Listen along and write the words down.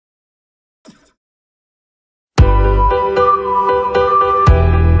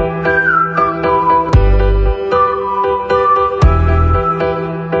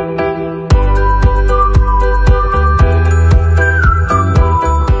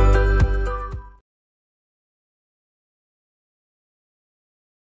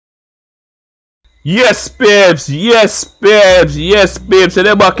Yes, babes. Yes, babes. Yes, babes. So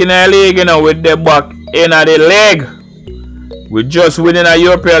they're back in the league, you know. With the back in the leg. We just winning a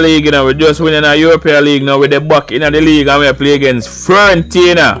European League, you know. We just winning a European League now with the back in the league, and we play against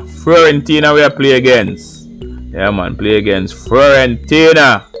Fiorentina. Fiorentina we play against. Yeah, man, play against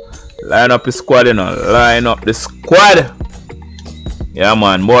Fiorentina. Line up the squad, you know. Line up the squad. Yeah,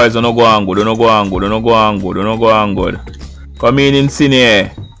 man, boys, don't go on good, don't go on good, don't go on good, don't go on good. Come in Serie.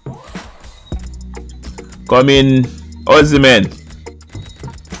 Come in Osimhen.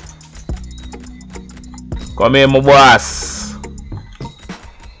 Come in my boss.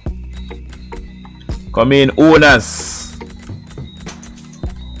 Come in Unas.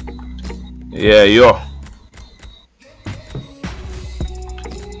 Yeah, yo.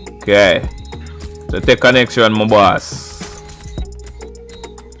 Okay. So take connection, my boss.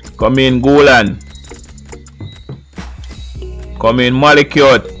 Come in Golan. Come in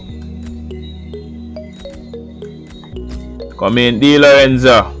Molecule. Come in Di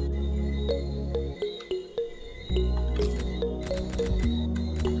Lorenzo.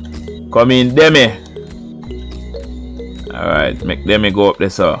 Come in Demi. Alright, make Demi go up there,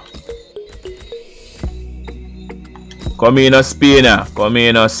 so. Come in Ospina. Come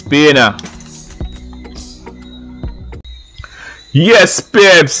in Ospina. Yes,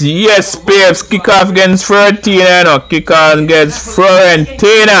 babes. Yes, babes. Kick off against Fiorentina. No, kick off against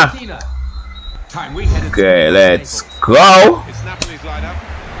Fiorentina. Okay, let's go.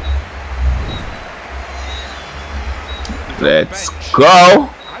 Let's go.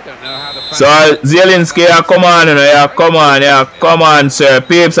 So Zielinski, yeah, come on, you know, yeah, come on, yeah, come on, sir.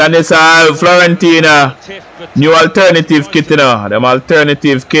 Peeps, and this Florentina new alternative kit, you know, them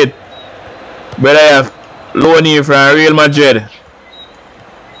alternative kit. But I have loanee from Real Madrid.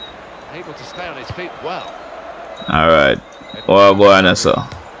 Able to stay on his feet well. Alright. Oh, go on, so.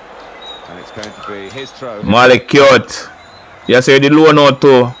 And it's going to be his throw. Malik cute. Yes, I did loan out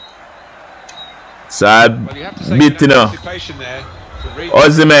too. Sad bit, you know.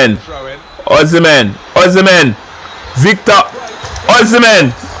 Osimhen. Osimhen. Osimhen. Victor.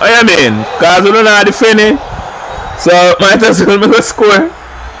 Osimhen. I mean, because we don't know how to defend it. So, might as well make a score.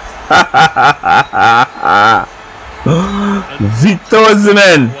 Victor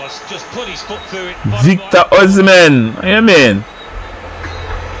Osimhen. Victor Osimhen. I mean,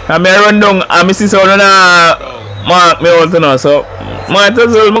 I run down and I see someone mark me out now. So, might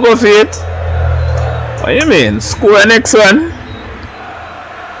as well go for it. What you mean? Score the next one.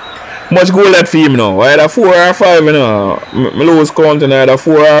 Much goal that for him now? Either 4 or 5, you know. I lose counting either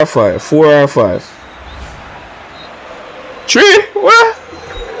 4 or 5. 4 or 5. 3? What?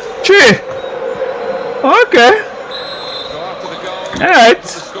 3? Okay. Alright.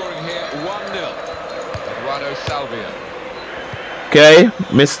 Okay.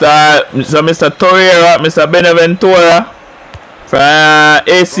 Mr. Torreira, Mr. Benaventura from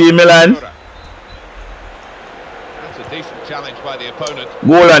AC Milan. Decent challenge by the opponent.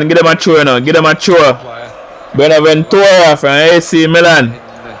 Go on, get them a throw now. Get them a throw. Benaventura from AC Milan. In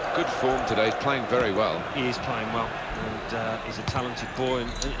good form today. He's playing very well. He is playing well, and he's a talented boy.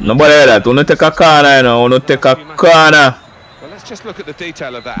 Nobody like that. Don't take a corner, you know. Don't take a corner. Well, let's just look at the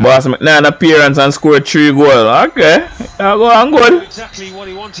detail of that. Boss make 9 appearance and score 3 goals. Okay, yeah, go on, good. Exactly what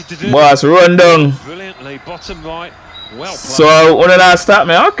he wanted to do. Boss run down. Brilliantly, bottom right. Well played. So when that start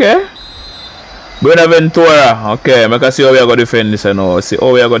me, okay. Benaventura, okay, make us see how we are going to defend this, you know. See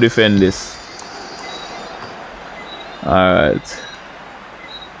how we are going to defend this. Alright.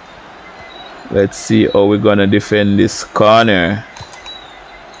 Let's see how we're going to defend this corner.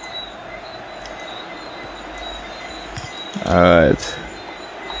 Alright.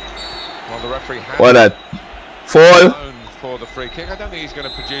 Well, the referee has what that? Fall? For the free kick. I don't think he's going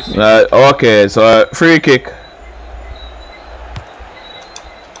to produce it. Okay, so free kick.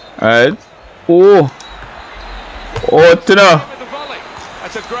 Alright. Oh, Tina.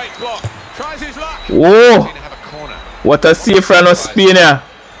 That's a great block. Tries his luck. Oh, what a save from Ospina.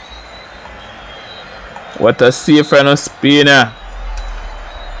 What a save from Ospina.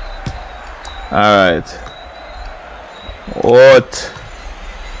 Alright. What?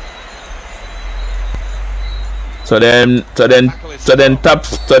 So then top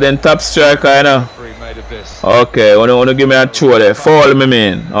striker, you know. Okay, wanna give me a throw there. Foul me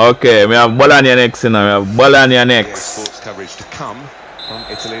mean. Okay, we have ball on your next, you know. We have ball on your next. Sports coverage to come from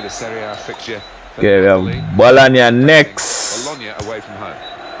Italy, the Serie A fixture. Okay, we have ball on your next. Bologna away from home.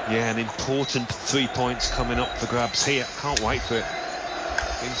 Yeah, an important 3 points coming up for grabs here. Can't wait for it.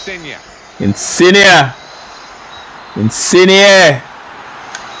 Insigne. Insigne. Insigne.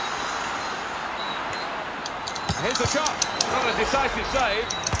 Here's the shot. Not a decisive save.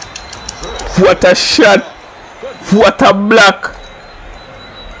 What a shot! What a block!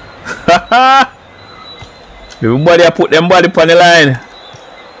 Everybody put them body on the line.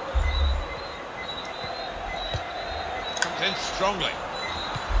 Comes in strongly.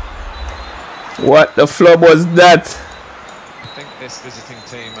 What the flub was that? I think this visiting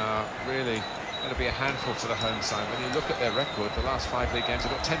team are really going to be a handful to the home side. When you look at their record, the last 5 league games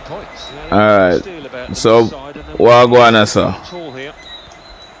have got 10 points. Alright, so what go on, sir?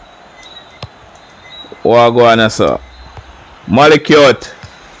 What go on, sir? Molecute.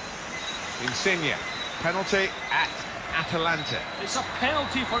 Insigne. Penalty at Atalanta. It's a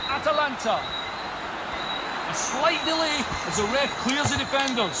penalty for Atalanta. A slight delay as the ref clears the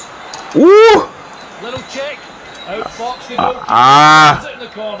defenders. Ooh! Little check. Outbox the goalkeeper. It in the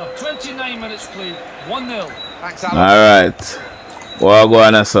corner. 29 minutes played. 1-0. Thanks, Alan. Alright. What go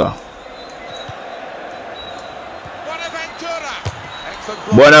on, sir?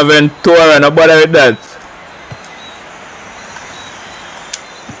 Bonaventura, no bother with that.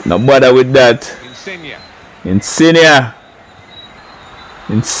 No bother with that. Insigne.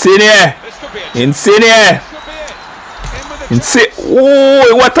 Insigne. Insigne. Insigne.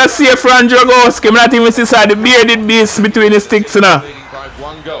 Oh, what a save from Dragowski. I'm not even see the bearded beast between the sticks now.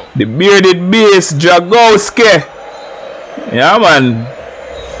 The bearded beast, Dragowski. Yeah, man.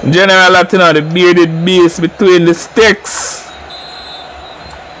 General Latino, the bearded beast between the sticks.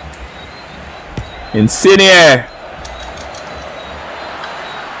 Insigne.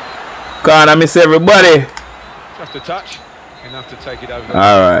 Can't I miss everybody? Just a touch. Enough to take it over.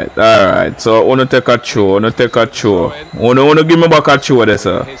 Alright. So, wanna take a throw. Wanna give me back a throw there,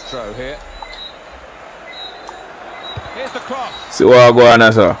 sir. His throw here. Here's the cross. See what I go on,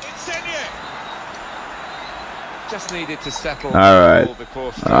 sir. Just needed to settle. Alright.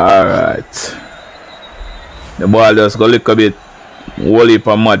 The ball just go a little bit. Whole heap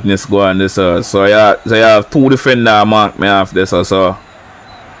of madness go on this, sir. So, you have 2 defenders mark me off this, sir. So,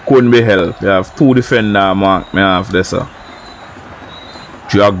 couldn't be helped. You have 2 defenders mark me off this, sir.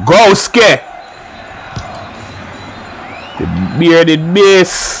 Dragowski, the bearded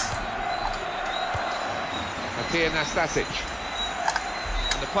beast. Matija Nastasic.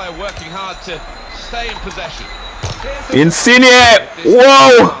 And the player working hard to stay in possession. Insigne.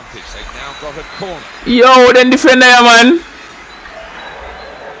 Whoa. They've now got a corner. Yo, then defender, man.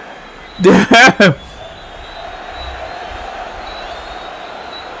 Damn.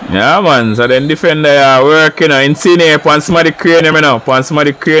 Yeah, man, so then defender are working on Insigne upon somebody crane him now. Upon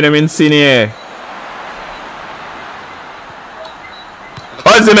somebody crane him Insigne.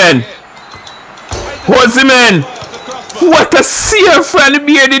 Osimhen! What a save from the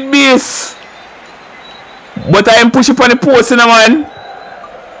bearded beast! But I am pushing upon the post now, man.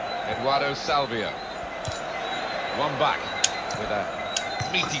 Eduardo Salvio. One back with a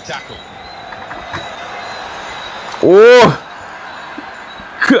meaty tackle. Oh!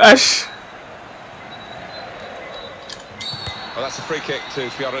 Gosh. Well, that's a free kick to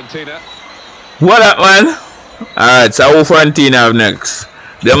Fiorentina. What up, man? Alright, so who Fiorentina have next?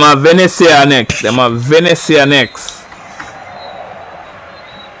 Them have Venezia next.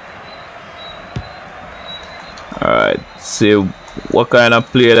 Alright, see what kind of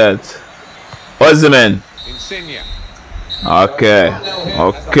play that. Osimhen. Insigne.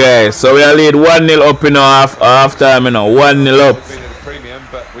 Okay, so we are lead 1-0 up in half time, 1-0 up.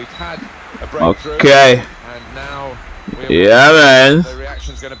 But we've had a breakthrough. Okay. And now yeah, man. The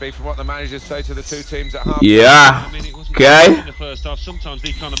reaction's going to be from what the managers say to the 2 teams at half. Yeah. Okay. In the first half, sometimes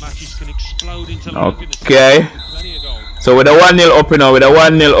these kind of matches can explode into okay. So with a 1-0 up, we're good, with a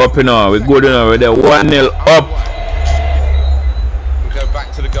 1-0 up. We'll go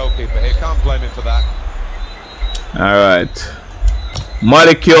back to the goalkeeper here. Can't blame him for that. Alright.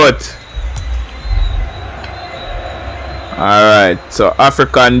 Molecute. Alright, so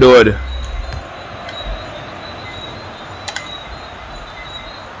African dude.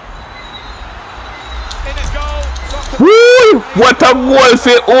 Woo! What a goal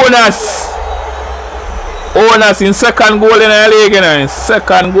for Onas in second goal in the league,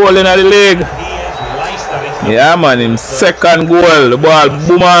 Yeah, man, in second goal. The ball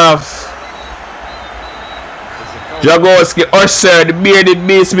boom off. Dragowski, Usher, the bearded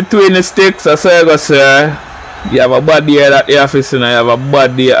beast between the sticks. I say, go, sir. You have a bad day at the office, and I have a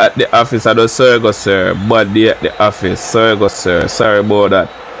bad day at the office. I don't say, go, sir. Bad day at the office. Sorry, go, sir. Sorry about that.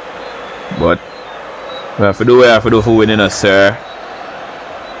 But we have to do what we have to do for winning us, sir.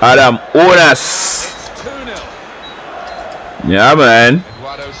 Adam Onas. It's 2-0. Yeah, man.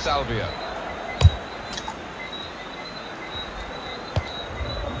 Eduardo Salvio.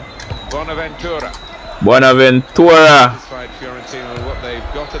 Bonaventura. Bonaventura. Despite Fiorentina with what they've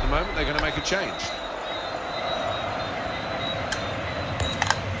got at the moment, they're going to make a change.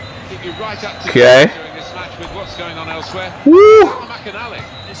 Keep you right up to Okay. during this match with what's going on elsewhere. Woo!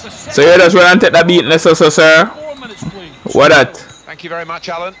 So you just want to take that beatness, sir? What that? thank you very much,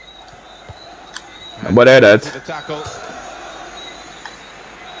 Alan. What is that? The tackle.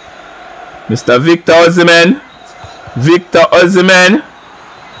 Mr. Victor Osimhen. Victor Osimhen.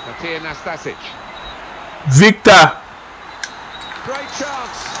 Matija Nastasic. Victor. Great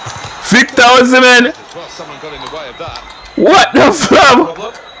chance. Victor Osimhen. Well, someone got in the way of that. What the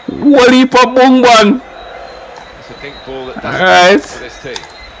fuck? What heap of boom bang? It's a dink ball that doesn't Alright. for this team.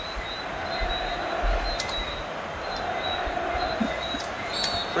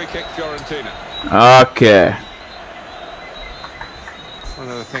 Free kick, Fiorentina. Okay. One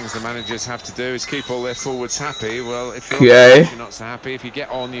of the things the managers have to do is keep all their forwards happy. Well, if you're, Okay. you're not so happy, if you get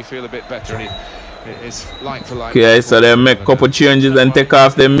on, you feel a bit better. And it's like for like. Okay, so they make a couple changes and take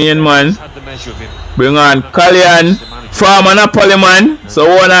off the main man. Bring on Kalyan, former Napoli man. So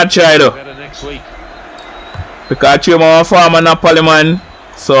why not try though? Because I'm a former Napoli man.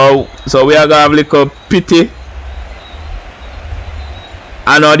 So we are going to have a little pity.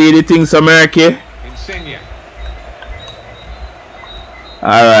 I know the things so murky. Insigne.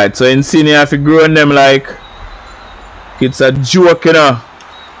 Alright, so Insigne have to grow on them like it's a joke, you know.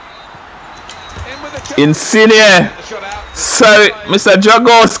 Insigne. Sorry, Mr.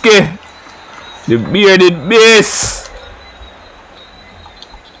 Jagowski. The bearded bass.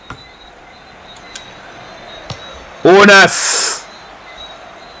 Onas.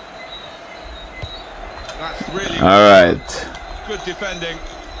 That's really Alright. good defending.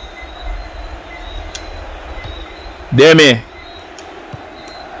 Demi.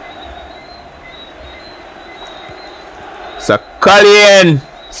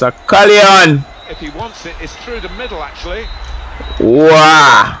 Sakalian. If he wants it, it's through the middle actually.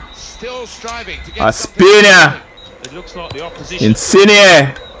 Wow. Still striving to get A spinner. It looks like the opposition. Insigne.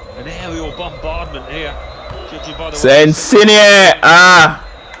 An aerial bombardment here. Judging by the Say Insigne.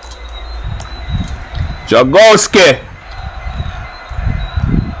 Jagowski.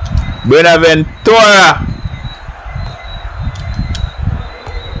 Bonaventura.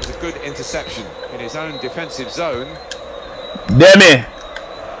 It's a good interception in his own defensive zone. Demi.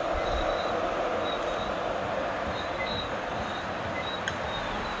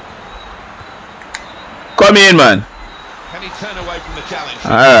 Come in, man. Can he turn away from the challenge?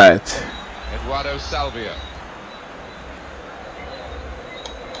 Alright. Eduardo Salvio.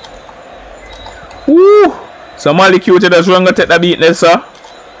 Woo! Somebody cute that's wrong to take the beatness, sir.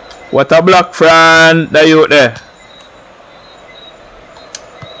 What a block from the youth there.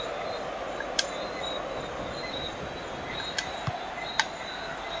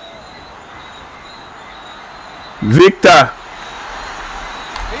 Victor.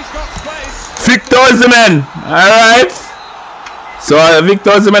 He's got space. Victor Osimhen. Alright. So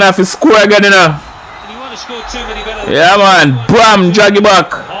Victor Osimhen have to score again, you know. And he want to score too many better. Yeah, man. Bam, drag it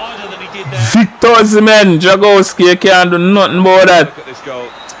back. Harder than he did there. Victor Osimhen. Jagowski, you can't do nothing about that. Look at this goal.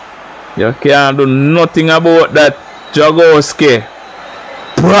 You can't do nothing about that. Jagowski.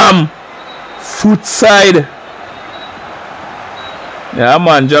 Bam. Foot side. Yeah,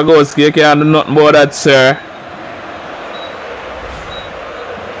 man. Jagowski, you can't do nothing about that, sir.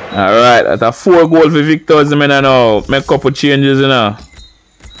 Alright, that's a 4 goal for Victor Osimhen now. Make a couple changes, you know.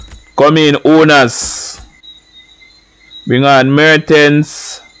 Come in, owners. Bring on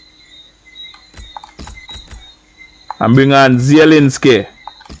Mertens. And bring on Zielinski.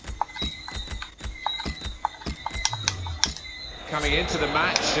 Coming into the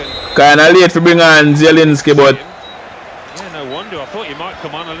match and Kinda late to bring on Zielinski, but Yeah, no wonder. I thought you might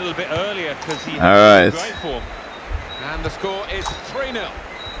come on a little bit earlier because he Alright. had great form. the score is 3-0.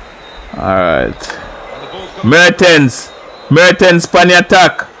 alright. And the ball's gone. Mertens. Mertens pan the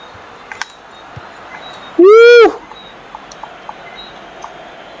attack. Woo!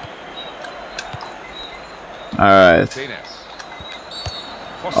 Alright. Martinez.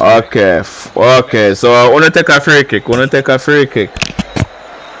 Okay. Okay. So I wanna take a free kick.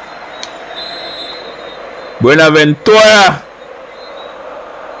 Bonaventura.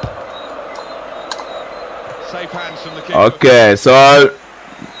 Safe hands from the keeper. Okay, so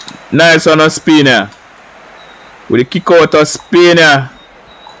nice on a spinner. With the kick out of spinner.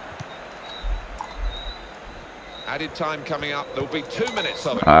 Added time coming up. There'll be 2 minutes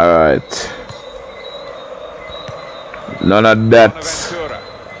of it. Alright. None of that. Bonaventura.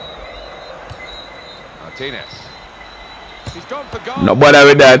 Martinez. He's gone for goal. No bother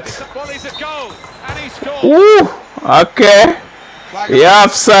with that. The volley's a goal. And he scored. Woo! Okay. The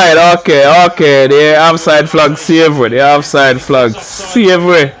offside, okay. The offside flag savory. The offside flag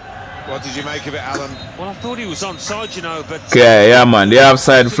savory. What did you make of it, Alan? Well, I thought he was onside, you know, but... Okay, yeah, man. The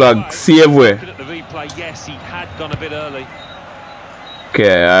offside flag savory. Looking at the replay, yes, he had gone a bit early.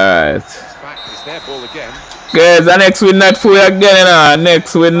 Okay, alright. It's back, it's their ball again. Guys, the next win that for you again, you know.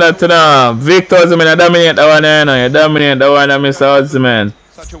 Next win that, you know. Victor Osimhen, dominate that one, you know. You dominate that one, Mr. Osimhen.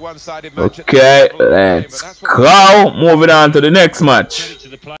 Such a one-sided match. Okay, let's go. Moving on to the next match.